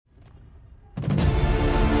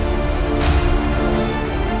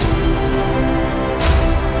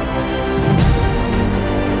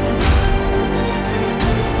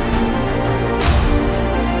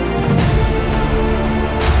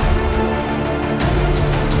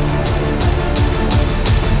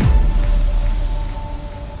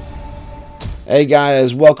Hey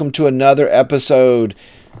guys, welcome to another episode.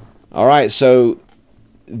 All right, so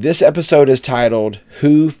this episode is titled,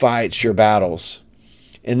 Who Fights Your Battles?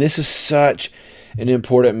 And this is such an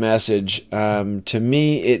important message. To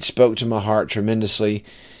me, it spoke to my heart tremendously.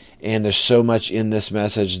 And there's so much in this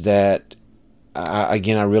message that, I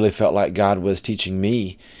really felt like God was teaching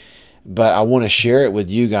me. But I want to share it with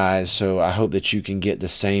you guys, so I hope that you can get the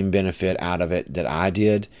same benefit out of it that I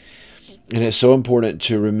did. And it's so important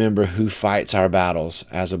to remember who fights our battles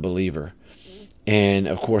as a believer. And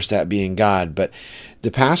of course, that being God. But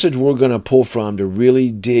the passage we're going to pull from to really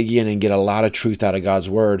dig in and get a lot of truth out of God's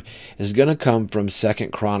word is going to come from 2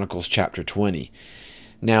 Chronicles chapter 20.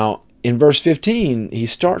 Now, in verse 15, he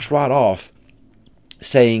starts right off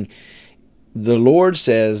saying, the Lord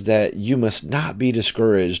says that you must not be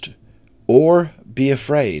discouraged or be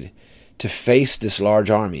afraid to face this large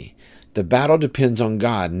army. The battle depends on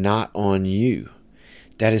God, not on you.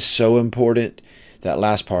 That is so important. That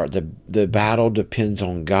last part, the battle depends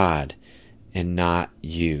on God and not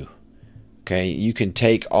you. Okay, you can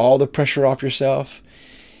take all the pressure off yourself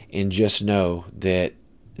and just know that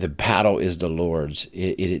the battle is the Lord's.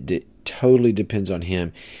 It totally depends on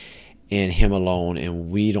Him and Him alone,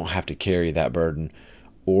 and we don't have to carry that burden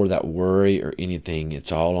or that worry or anything.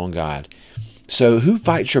 It's all on God. So who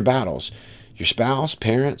fights your battles? Your spouse,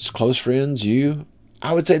 parents, close friends, you?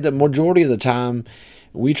 I would say the majority of the time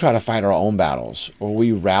we try to fight our own battles, or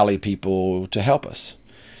we rally people to help us.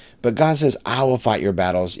 But God says, I will fight your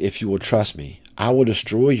battles if you will trust me. I will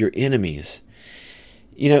destroy your enemies.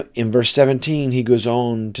 In verse 17, he goes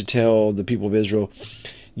on to tell the people of Israel,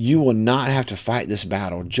 you will not have to fight this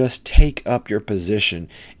battle. Just take up your position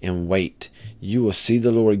and wait. You will see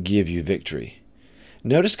the Lord give you victory.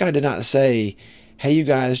 Notice God did not say, hey, you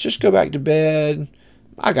guys, just go back to bed.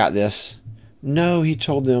 I got this. No, he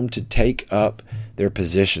told them to take up their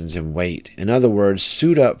positions and wait. In other words,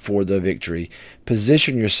 suit up for the victory,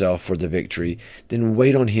 position yourself for the victory, then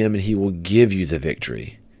wait on him and he will give you the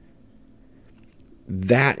victory.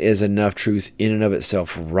 That is enough truth in and of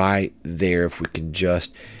itself right there if we can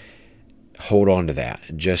just hold on to that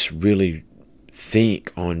and just really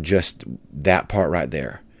think on just that part right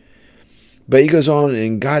there. But he goes on,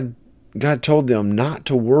 and God told them not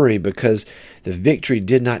to worry because the victory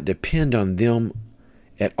did not depend on them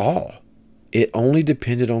at all. It only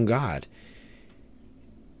depended on God.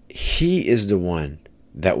 He is the one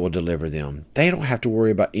that will deliver them. They don't have to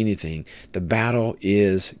worry about anything. The battle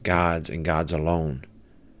is God's and God's alone.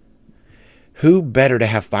 Who better to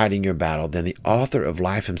have fighting your battle than the author of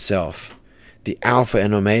life himself, the Alpha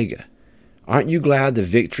and Omega? Aren't you glad the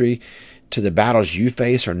victory to the battles you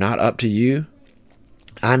face are not up to you?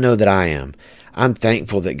 I know that I am. I'm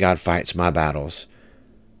thankful that God fights my battles.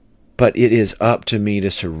 But it is up to me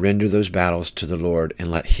to surrender those battles to the Lord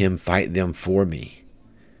and let Him fight them for me.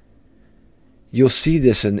 You'll see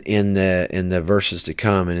this in the verses to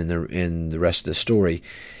come and in the rest of the story,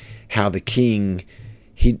 how the king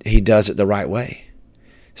he does it the right way.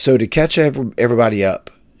 So to catch everybody up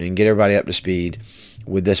and get everybody up to speed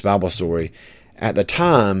with this Bible story, at the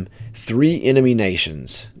time, 3 enemy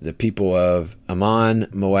nations, the people of Ammon,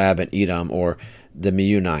 Moab, and Edom, or the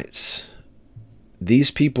Meunites, these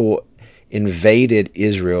people invaded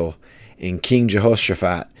Israel, and King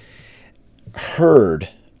Jehoshaphat heard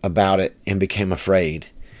about it and became afraid.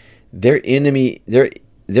 Their enemy's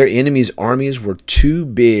armies were too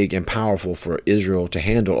big and powerful for Israel to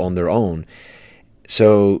handle on their own.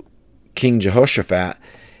 So King Jehoshaphat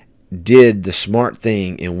did the smart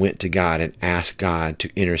thing and went to God and asked God to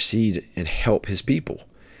intercede and help his people.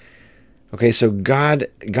 Okay, so God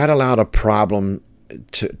allowed a problem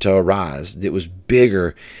to arise that was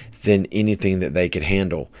bigger than anything that they could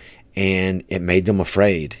handle, and it made them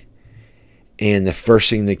afraid. And the first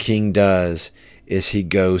thing the king does is he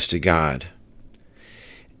goes to God.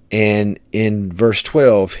 And in verse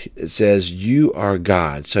 12, it says, you are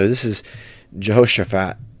God. So this is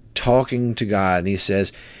Jehoshaphat talking to God, and he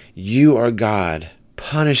says, you are God.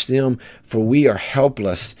 Punish them, for we are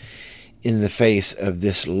helpless in the face of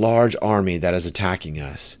this large army that is attacking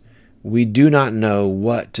us. We do not know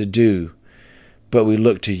what to do, but we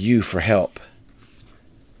look to you for help.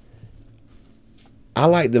 I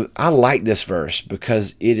like this verse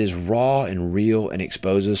because it is raw and real and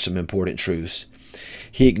exposes some important truths.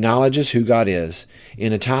 He acknowledges who God is.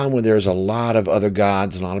 In a time when there's a lot of other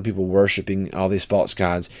gods and a lot of people worshiping all these false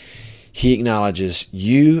gods, he acknowledges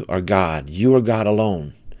you are God. You are God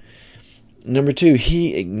alone. Number 2,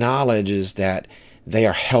 he acknowledges that they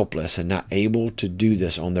are helpless and not able to do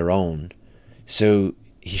this on their own. So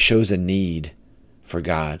he shows a need for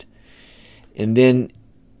God. And then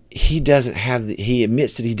he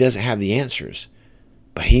admits that he doesn't have the answers,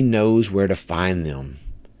 but he knows where to find them.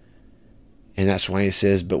 And that's why he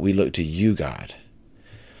says, but we look to you, God.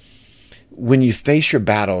 When you face your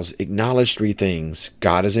battles, acknowledge three things.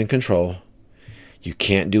 God is in control. You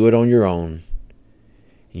can't do it on your own.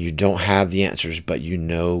 You don't have the answers, but you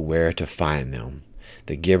know where to find them.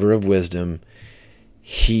 The giver of wisdom,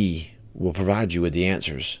 he will provide you with the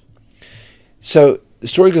answers. So the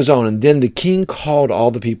story goes on, and then the king called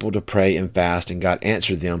all the people to pray and fast, and God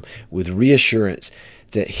answered them with reassurance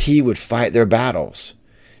that he would fight their battles,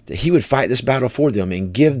 that he would fight this battle for them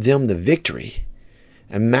and give them the victory.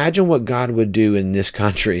 Imagine what God would do in this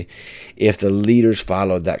country if the leaders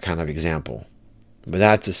followed that kind of example. But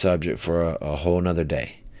that's a subject for a whole nother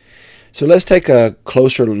day. So let's take a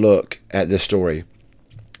closer look at this story.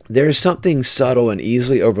 There is something subtle and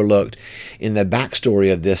easily overlooked in the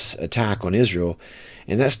backstory of this attack on Israel,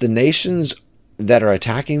 and that's the nations that are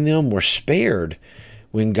attacking them were spared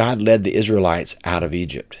when God led the Israelites out of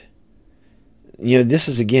Egypt. This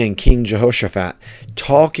is again King Jehoshaphat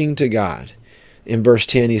talking to God. In verse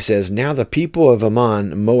 10 he says, now the people of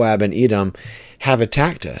Ammon, Moab, and Edom have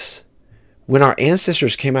attacked us. When our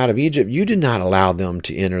ancestors came out of Egypt, you did not allow them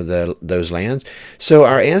to enter those lands. So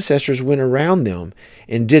our ancestors went around them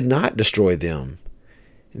and did not destroy them.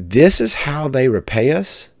 This is how they repay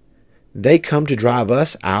us? They come to drive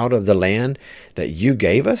us out of the land that you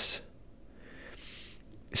gave us?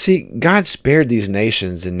 See, God spared these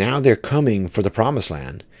nations, and now they're coming for the promised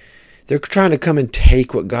land. They're trying to come and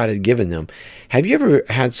take what God had given them. Have you ever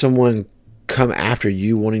had someone come after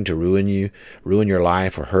you wanting to ruin your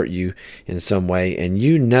life, or hurt you in some way, and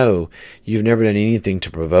you know you've never done anything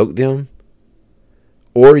to provoke them?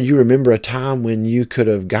 Or you remember a time when you could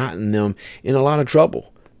have gotten them in a lot of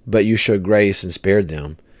trouble, but you showed grace and spared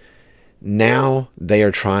them. Now they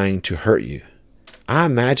are trying to hurt you. I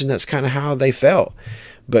imagine that's kind of how they felt.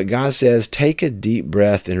 But God says, take a deep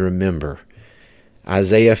breath and remember.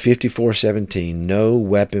 Isaiah 54:17, no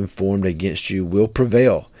weapon formed against you will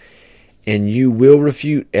prevail, and you will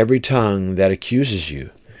refute every tongue that accuses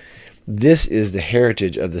you. This is the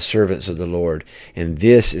heritage of the servants of the Lord, and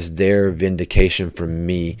this is their vindication from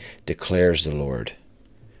me, declares the Lord.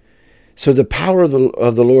 So the power of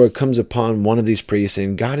the Lord comes upon one of these priests,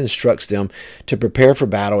 and God instructs them to prepare for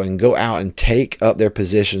battle and go out and take up their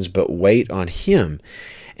positions, but wait on him,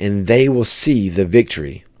 and they will see the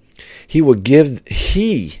victory. He will give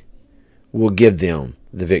them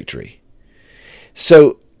the victory.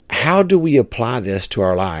 So how do we apply this to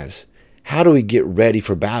our lives? How do we get ready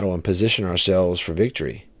for battle and position ourselves for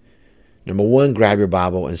victory? Number 1, grab your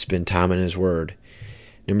Bible and spend time in His Word.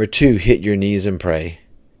 Number 2, hit your knees and pray.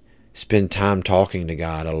 Spend time talking to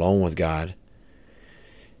God, alone with God.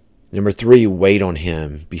 Number 3, wait on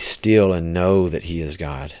Him. Be still and know that He is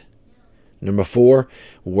God. Number 4,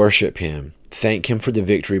 worship Him. Thank Him for the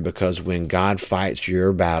victory, because when God fights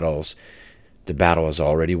your battles, the battle is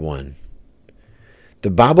already won. The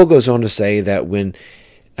Bible goes on to say that when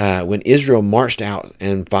Israel marched out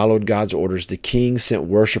and followed God's orders, the king sent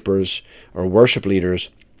worshipers or worship leaders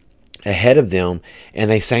ahead of them, and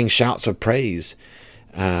they sang shouts of praise.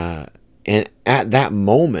 And at that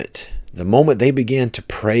moment, the moment they began to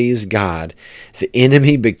praise God, the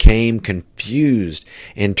enemy became confused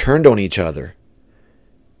and turned on each other.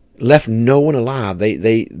 Left no one alive.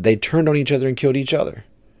 They turned on each other and killed each other.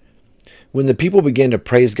 When the people began to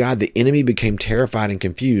praise God, the enemy became terrified and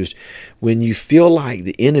confused. When you feel like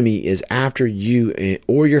the enemy is after you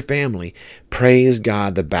or your family, praise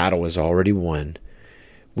God, the battle is already won.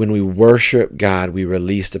 When we worship God, we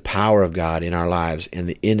release the power of God in our lives, and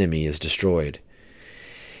the enemy is destroyed.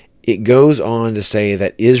 It goes on to say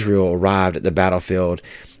that Israel arrived at the battlefield,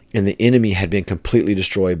 and the enemy had been completely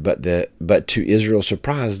destroyed. But to Israel's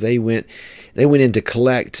surprise, they went in to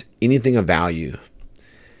collect anything of value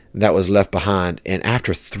that was left behind. And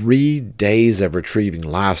after 3 days of retrieving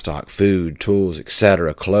livestock, food, tools,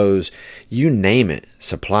 etc., clothes, you name it,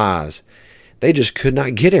 supplies, they just could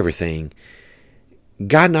not get everything.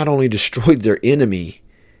 God not only destroyed their enemy,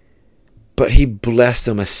 but He blessed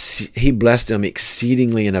them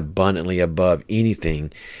exceedingly and abundantly above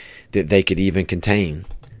anything that they could even contain.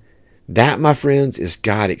 That, my friends, is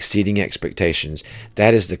God exceeding expectations.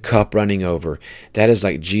 That is the cup running over. That is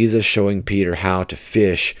like Jesus showing Peter how to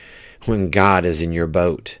fish when God is in your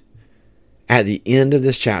boat. At the end of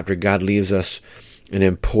this chapter, God leaves us an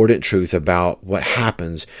important truth about what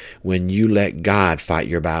happens when you let God fight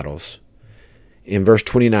your battles. In verse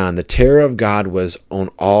 29, the terror of God was on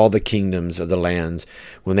all the kingdoms of the lands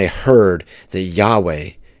when they heard that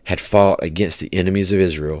Yahweh had fought against the enemies of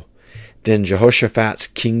Israel. Then Jehoshaphat's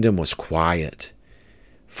kingdom was quiet,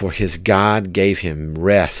 for his God gave him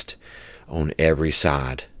rest on every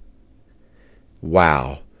side.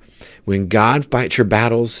 Wow. When God fights your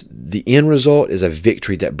battles, the end result is a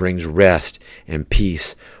victory that brings rest and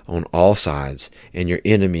peace on all sides, and your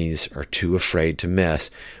enemies are too afraid to mess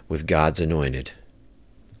with God's anointed.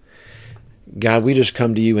 God, we just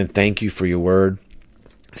come to you and thank you for your word.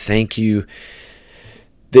 Thank you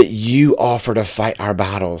that you offer to fight our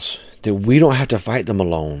battles, that we don't have to fight them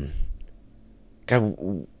alone.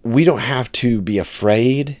 God, we don't have to be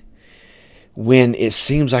afraid when it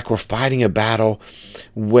seems like we're fighting a battle,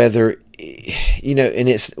 whether,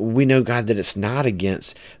 and we know, God, that it's not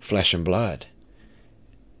against flesh and blood.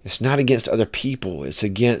 It's not against other people. It's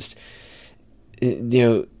against,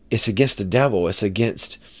 it's against the devil. It's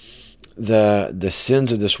against the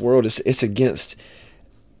sins of this world. It's against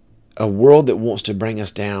a world that wants to bring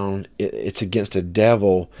us down. It's against a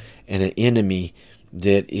devil and an enemy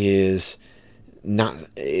that is not,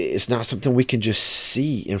 it's not something we can just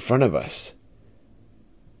see in front of us.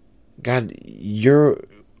 God,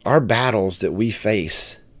 our battles that we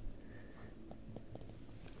face,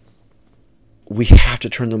 we have to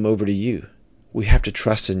turn them over to you. We have to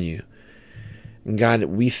trust in you. And God,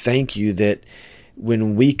 we thank you that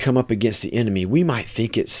when we come up against the enemy, we might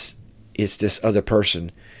think it's this other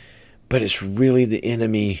person, but it's really the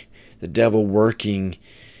enemy, the devil working,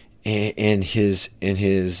 and his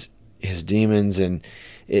demons, and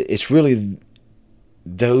it's really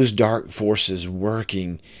those dark forces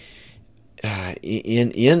working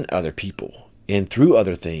in other people and through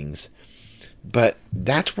other things. But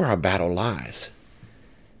that's where our battle lies.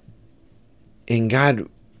 And God,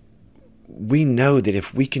 we know that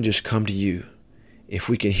if we can just come to you, if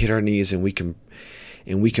we can hit our knees and we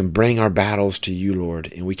can bring our battles to you,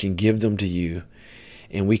 Lord, and we can give them to you,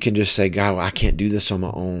 and we can just say, God, well, I can't do this on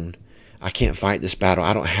my own. I can't fight this battle.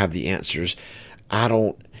 I don't have the answers. I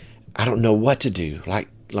don't know what to do. Like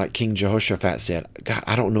King Jehoshaphat said, God,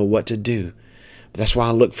 I don't know what to do. But that's why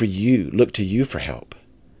I look to you for help.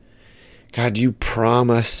 God, you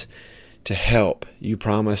promise to help. You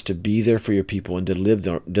promise to be there for your people and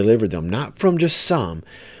deliver them, not from just some,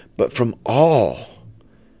 but from all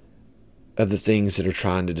of the things that are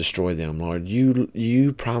trying to destroy them, Lord.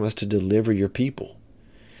 You promise to deliver your people.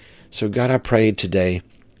 So God, I pray today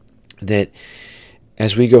that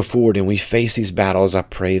as we go forward and we face these battles, I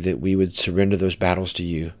pray that we would surrender those battles to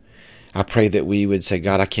you. I pray that we would say,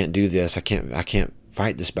 God, I can't do this. I can't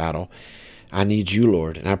fight this battle. I need you,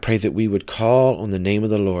 Lord. And I pray that we would call on the name of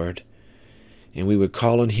the Lord, and we would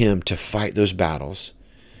call on him to fight those battles.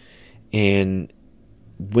 And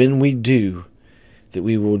when we do, that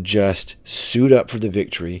we will just suit up for the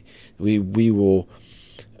victory. We will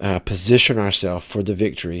position ourselves for the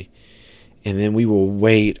victory. And then we will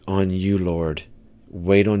wait on you, Lord.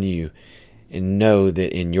 Wait on you. And know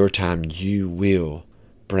that in your time you will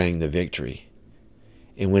bring the victory.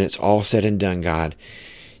 And when it's all said and done, God,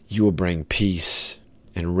 you will bring peace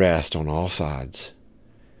and rest on all sides.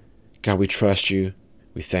 God, we trust you.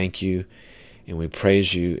 We thank you. And we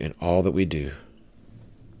praise you in all that we do.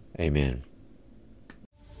 Amen.